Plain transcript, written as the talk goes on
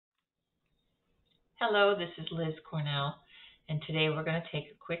Hello, this is Liz Cornell, and today we're going to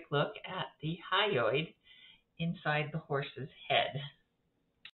take a quick look at the hyoid inside the horse's head.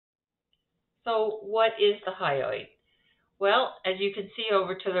 So what is the hyoid? Well, as you can see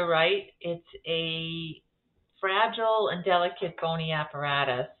over to the right, it's a fragile and delicate bony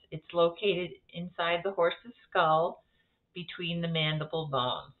apparatus. It's located inside the horse's skull between the mandible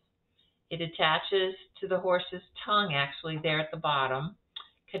bones. It attaches to the horse's tongue actually there at the bottom,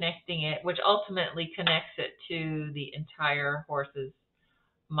 connecting it, which ultimately connects it to the entire horse's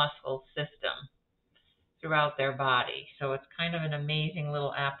muscle system throughout their body. So it's kind of an amazing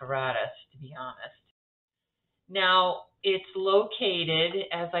little apparatus, to be honest. Now, it's located,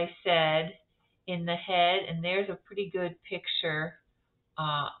 as I said, in the head, and there's a pretty good picture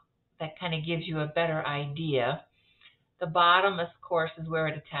that kind of gives you a better idea. The bottom, of course, is where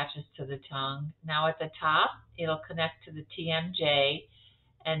it attaches to the tongue. Now at the top, it'll connect to the TMJ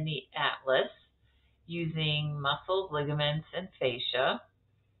and the atlas using muscles, ligaments, and fascia.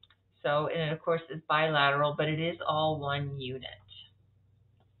 So, and it of course is bilateral, but it is all one unit.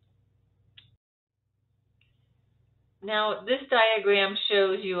 Now, this diagram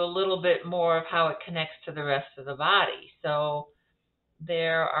shows you a little bit more of how it connects to the rest of the body. So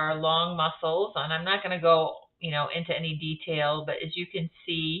there are long muscles, and I'm not going to go, into any detail, but as you can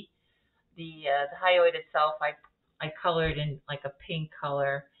see, the hyoid itself, I colored in like a pink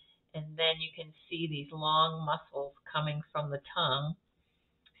color, and then you can see these long muscles coming from the tongue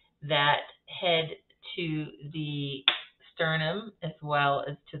that head to the sternum as well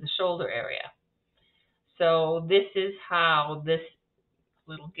as to the shoulder area. So this is how this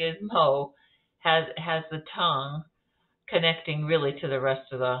little gizmo has the tongue connecting really to the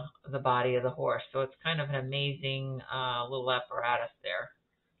rest of the body of the horse. So it's kind of an amazing little apparatus there.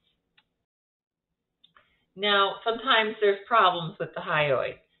 Now, sometimes there's problems with the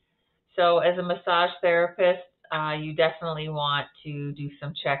hyoid. So as a massage therapist, you definitely want to do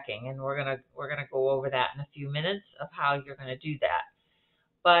some checking, and we're gonna go over that in a few minutes of how you're gonna do that.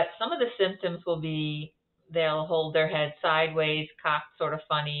 But some of the symptoms will be they'll hold their head sideways, cocked sort of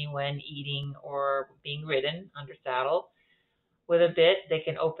funny when eating or being ridden under saddle. With a bit, they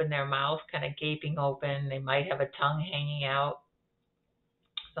can open their mouth kind of gaping open. They might have a tongue hanging out.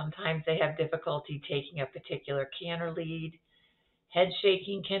 Sometimes they have difficulty taking a particular canter lead. Head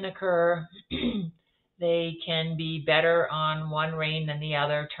shaking can occur. They can be better on one rein than the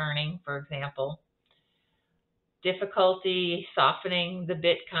other, turning, for example. Difficulty softening the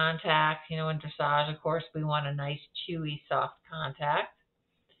bit contact. In dressage, of course, we want a nice, chewy, soft contact.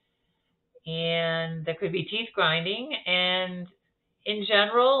 And there could be teeth grinding. And in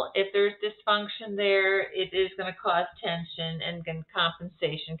general, if there's dysfunction there, it is going to cause tension, and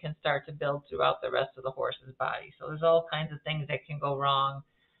compensation can start to build throughout the rest of the horse's body. So there's all kinds of things that can go wrong.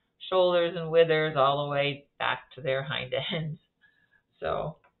 Shoulders and withers all the way back to their hind ends.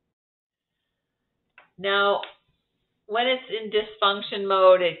 So now, when it's in dysfunction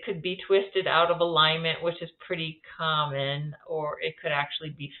mode, it could be twisted out of alignment, which is pretty common, or it could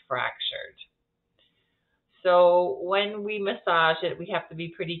actually be fractured. So when we massage it, we have to be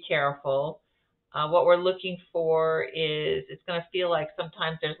pretty careful. What we're looking for is it's going to feel like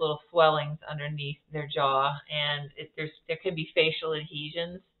sometimes there's little swellings underneath their jaw, and there can be facial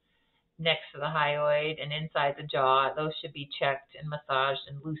adhesions next to the hyoid and inside the jaw. Those should be checked and massaged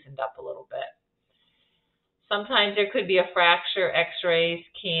and loosened up a little bit. Sometimes there could be a fracture. X-rays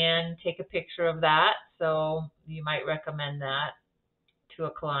can take a picture of that, so you might recommend that to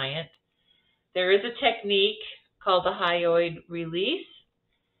a client. There is a technique called the hyoid release.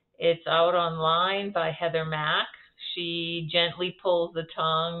 It's out online by Heather Mack. She gently pulls the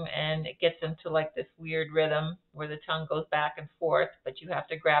tongue, and it gets into like this weird rhythm where the tongue goes back and forth, but you have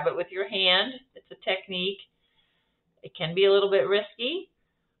to grab it with your hand. It's a technique. It can be a little bit risky.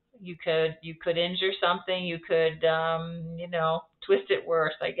 You could injure something. You could, twist it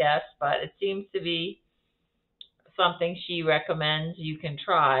worse, I guess, but it seems to be something she recommends you can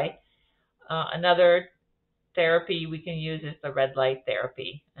try. Another therapy we can use is the red light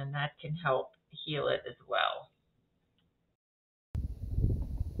therapy, and that can help heal it as well.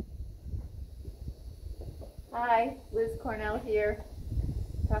 Hi, Liz Cornell here.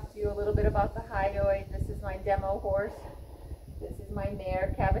 Talk to you a little bit about the hyoid. This is my demo horse. This is my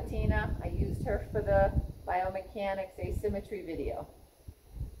mare, Cavatina. I used her for the biomechanics asymmetry video.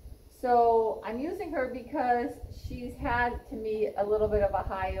 So I'm using her because she's had, to me, a little bit of a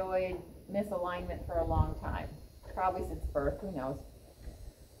hyoid misalignment for a long time, probably since birth, who knows.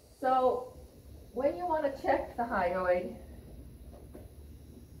 So when you want to check the hyoid,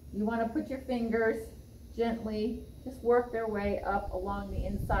 you want to put your fingers gently just work their way up along the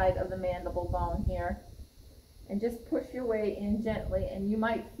inside of the mandible bone here. And just push your way in gently, and you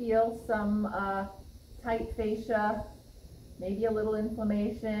might feel some tight fascia, maybe a little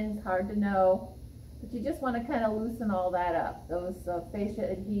inflammation, it's hard to know. But you just want to kind of loosen all that up. Those fascia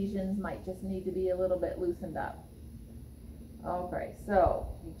adhesions might just need to be a little bit loosened up. Okay, so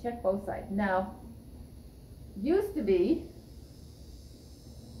you check both sides. Now, used to be,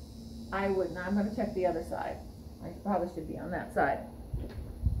 I wouldn't. I'm going to check the other side. I probably should be on that side.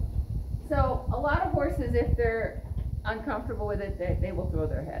 So a lot of horses, if they're uncomfortable with it, they will throw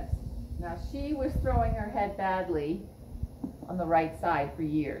their heads. Now, she was throwing her head badly on the right side for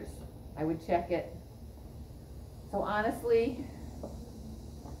years. I would check it. So honestly,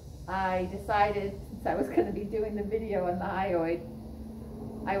 I decided, since I was going to be doing the video on the hyoid,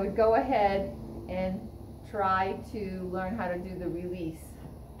 I would go ahead and try to learn how to do the release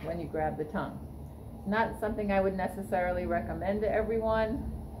when you grab the tongue. Not something I would necessarily recommend to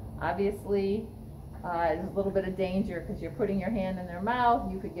everyone. Obviously, there's a little bit of danger because you're putting your hand in their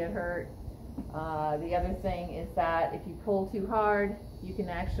mouth, you could get hurt. The other thing is that if you pull too hard, you can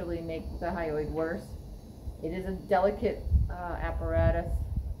actually make the hyoid worse. It is a delicate apparatus,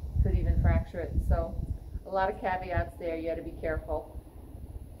 could even fracture it. So a lot of caveats there, you got to be careful.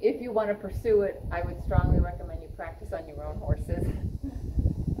 If you want to pursue it, I would strongly recommend you practice on your own horses.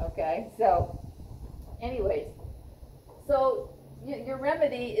 Okay, so anyways, so your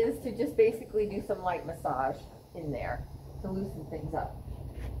remedy is to just basically do some light massage in there to loosen things up.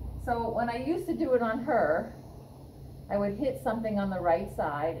 So when I used to do it on her, I would hit something on the right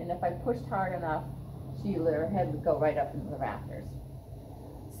side, and if I pushed hard enough, her head would go right up into the rafters.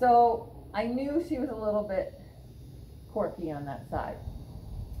 So I knew she was a little bit quirky on that side.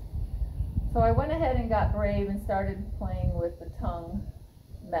 So I went ahead and got brave and started playing with the tongue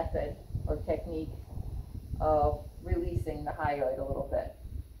method or technique of releasing the hyoid a little bit.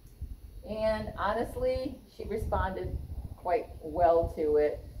 And honestly, she responded quite well to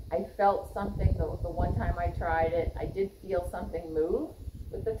it. I felt something, the one time I tried it, I did feel something move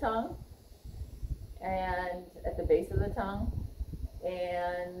with the tongue and at the base of the tongue.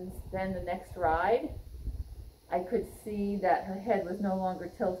 And then the next ride, I could see that her head was no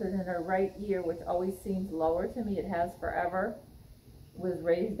longer tilted, and her right ear, which always seems lower to me, it has forever, was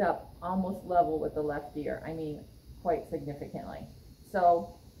raised up almost level with the left ear. I mean, quite significantly.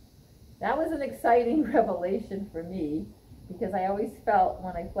 So that was an exciting revelation for me, because I always felt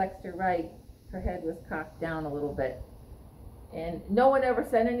when I flexed her right, her head was cocked down a little bit. And no one ever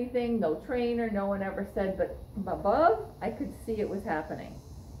said anything, no trainer, no one ever said, but from above, I could see it was happening.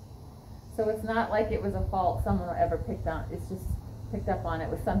 So it's not like it was a fault someone ever picked on, it's just picked up on. It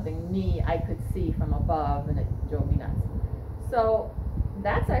was something I could see from above, and it drove me nuts. So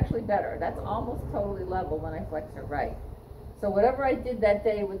that's actually better. That's almost totally level when I flex her right. So whatever I did that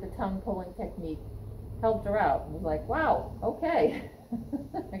day with the tongue pulling technique helped her out. It was like, wow, okay,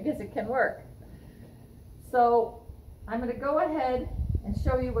 I guess it can work. So I'm going to go ahead and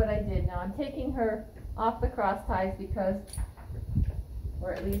show you what I did. Now I'm taking her off the cross ties because,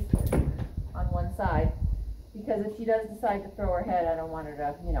 or at least on one side, because if she does decide to throw her head, I don't want her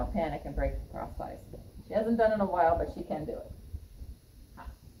to, panic and break the cross ties. She hasn't done it in a while, but she can do it.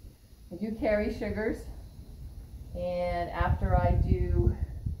 I do carry sugars, and after I do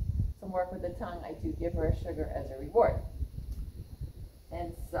some work with the tongue, I do give her a sugar as a reward.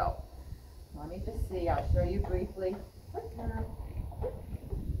 And so, let me just see, I'll show you briefly.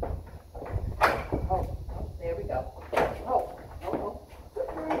 Oh, there we go. Oh.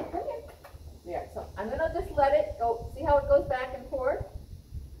 Come here. There, so I'm going to just let it go. See how it goes back and forth?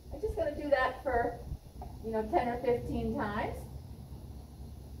 I'm just going to do that for, 10 or 15 times.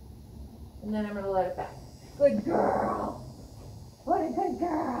 And then I'm going to let it back. Good girl. What a good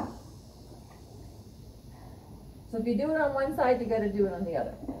girl. So if you do it on one side, you got to do it on the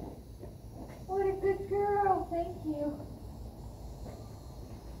other. What a good girl. Thank you.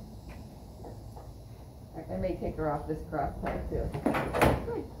 I may take her off this cross tie too.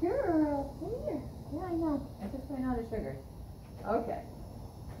 Good girl. Come here. Yeah, I know. I just ran out of sugar. Okay.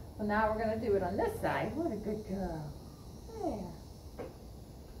 So now we're going to do it on this side. What a good girl. There.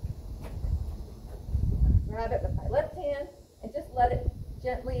 Grab it with my left hand and just let it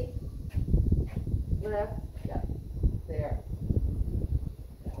gently lift up. There.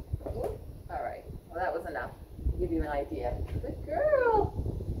 All right. Well, that was enough to give you an idea. Good girl.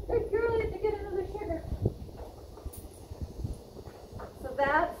 Good girl. You have to get another sugar. So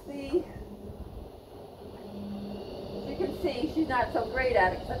that's as you can see, she's not so great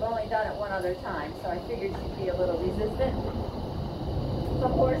at it because I've only done it one other time. So I figured she'd be a little resistant.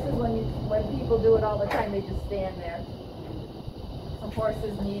 Some horses, when people do it all the time, they just stand there. Some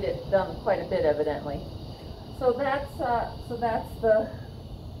horses need it done quite a bit, evidently. So that's the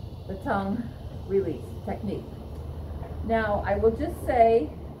tongue release technique. Now, I will just say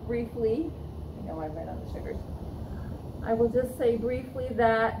briefly, I know I ran out of sugars. I will just say briefly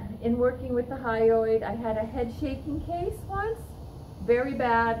that in working with the hyoid, I had a head shaking case once, very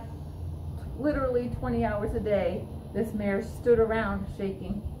bad, literally 20 hours a day. This mare stood around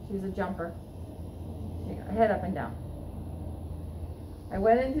shaking. She was a jumper. Shaking her head up and down. I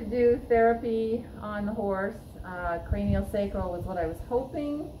went in to do therapy on the horse. Cranial sacral was what I was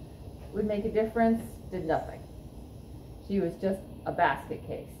hoping would make a difference. Did nothing. She was just a basket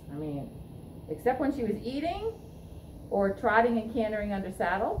case. I mean, except when she was eating or trotting and cantering under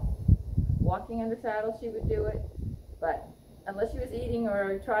saddle. Walking under saddle, she would do it. But unless she was eating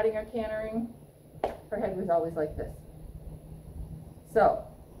or trotting or cantering, her head was always like this. So,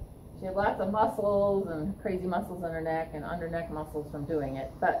 she had lots of muscles and crazy muscles in her neck and under neck muscles from doing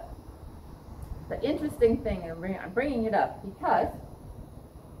it. But the interesting thing, and I'm bringing it up because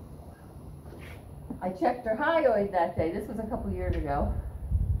I checked her hyoid that day. This was a couple years ago.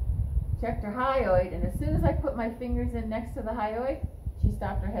 Checked her hyoid, and as soon as I put my fingers in next to the hyoid, she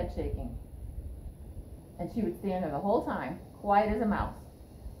stopped her head shaking. And she would stand there the whole time, quiet as a mouse.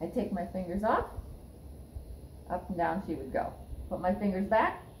 I'd take my fingers off, up and down she would go. Put my fingers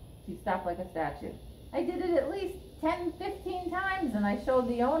back, she'd stop like a statue. I did it at least 10, 15 times, and I showed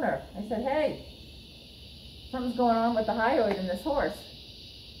the owner. I said, hey, something's going on with the hyoid in this horse.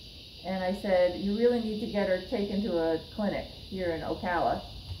 And I said, you really need to get her taken to a clinic here in Ocala,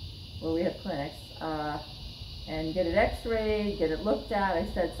 where we have clinics, and get it x-rayed, get it looked at. I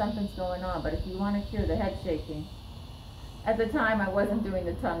said, something's going on, but if you want to cure the head shaking. At the time, I wasn't doing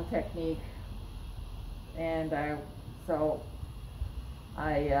the tongue technique, and I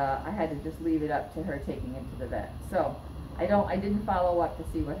had to just leave it up to her taking it to the vet. So I didn't follow up to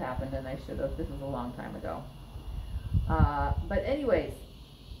see what happened, and I should have. This was a long time ago. But anyways,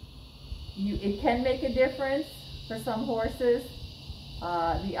 it can make a difference for some horses.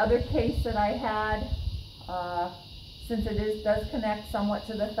 The other case that I had, since it does connect somewhat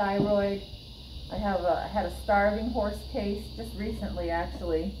to the thyroid, I had a starving horse case just recently,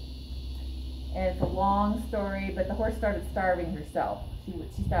 actually, and it's a long story. But the horse started starving herself.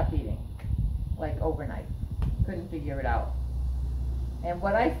 She stopped eating, like overnight. Couldn't figure it out. And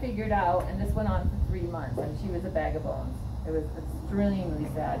what I figured out, and this went on for 3 months, and she was a bag of bones. It was an extremely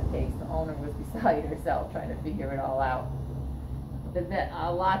sad case. The owner was beside herself trying to figure it all out. The vet,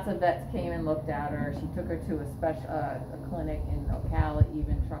 lots of vets came and looked at her. She took her to a clinic in Ocala,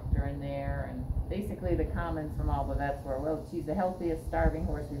 even trucked her in there. And basically the comments from all the vets were, well, she's the healthiest starving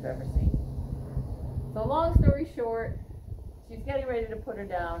horse we've ever seen. So long story short, she's getting ready to put her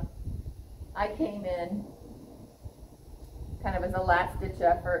down. I came in kind of as a last-ditch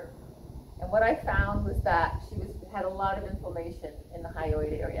effort. And what I found was that she had a lot of inflammation in the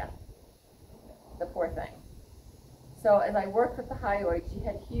hyoid area. The poor thing. So as I worked with the hyoid, she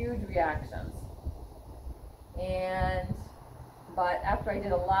had huge reactions. But after I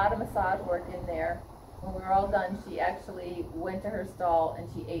did a lot of massage work in there, when we were all done, she actually went to her stall and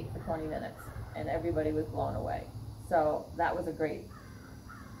she ate for 20 minutes. And everybody was blown away. So that was a great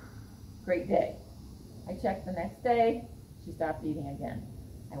day. I checked the next day, she stopped eating again.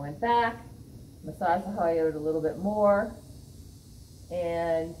 I went back, massaged the hyoid a little bit more,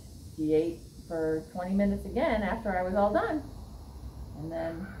 and she ate for 20 minutes again after I was all done. And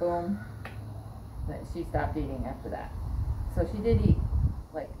then, boom, she stopped eating after that. So she did eat,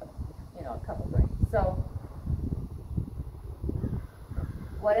 like, a couple things. So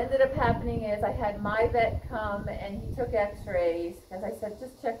what ended up happening is I had my vet come and he took x-rays, because I said,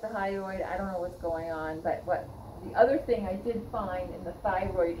 just check the hyoid, I don't know what's going on. But the other thing I did find in the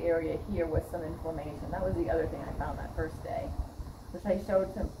thyroid area here was some inflammation. That was the other thing I found that first day, which I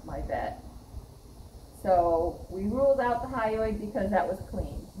showed to my vet. So we ruled out the hyoid because that was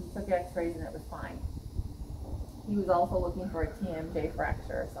clean. He took x-rays and it was fine. He was also looking for a TMJ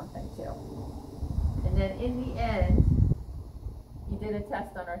fracture or something too. And then in the end, he did a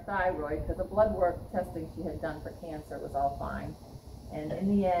test on her thyroid, because the blood work testing she had done for cancer was all fine. And in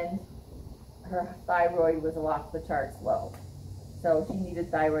the end, her thyroid was off the charts low. So she needed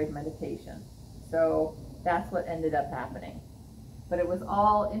thyroid medication. So that's what ended up happening. But it was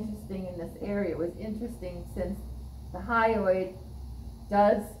all interesting in this area. It was interesting since the hyoid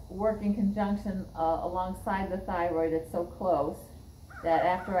does work in conjunction alongside the thyroid. It's so close that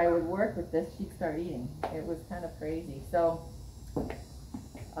after I would work with this, she'd start eating. It was kind of crazy. So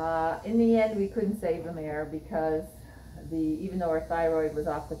in the end, we couldn't save the mare because even though her thyroid was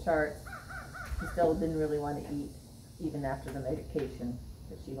off the charts, she still didn't really want to eat, even after the medication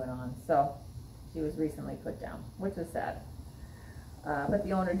that she went on. So she was recently put down, which was sad. But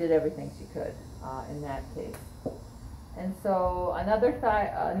the owner did everything she could in that case. And so another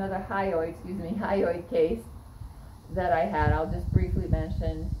hyoid case that I had, I'll just briefly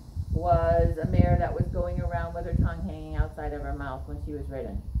mention, was a mare that was going around with her tongue hanging outside of her mouth when she was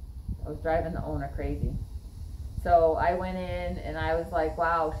ridden. I was driving the owner crazy. So I went in and I was like,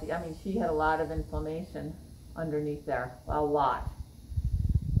 wow, she had a lot of inflammation underneath there, a lot.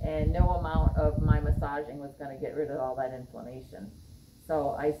 And no amount of my massaging was going to get rid of all that inflammation.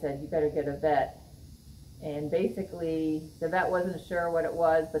 So I said, you better get a vet. And basically, the vet wasn't sure what it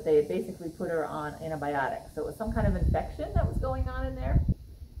was, but they basically put her on antibiotics. So it was some kind of infection that was going on in there.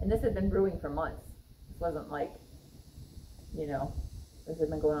 And this had been brewing for months. This wasn't like, this had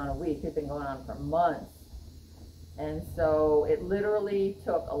been going on a week. It had been going on for months. And so it literally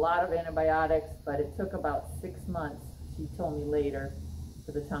took a lot of antibiotics, but it took about 6 months, she told me later,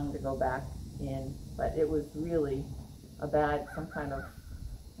 for the tongue to go back in. But it was really some kind of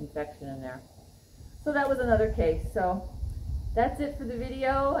infection in there. So that was another case. So that's it for the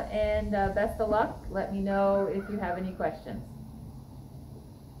video, and best of luck. Let me know if you have any questions.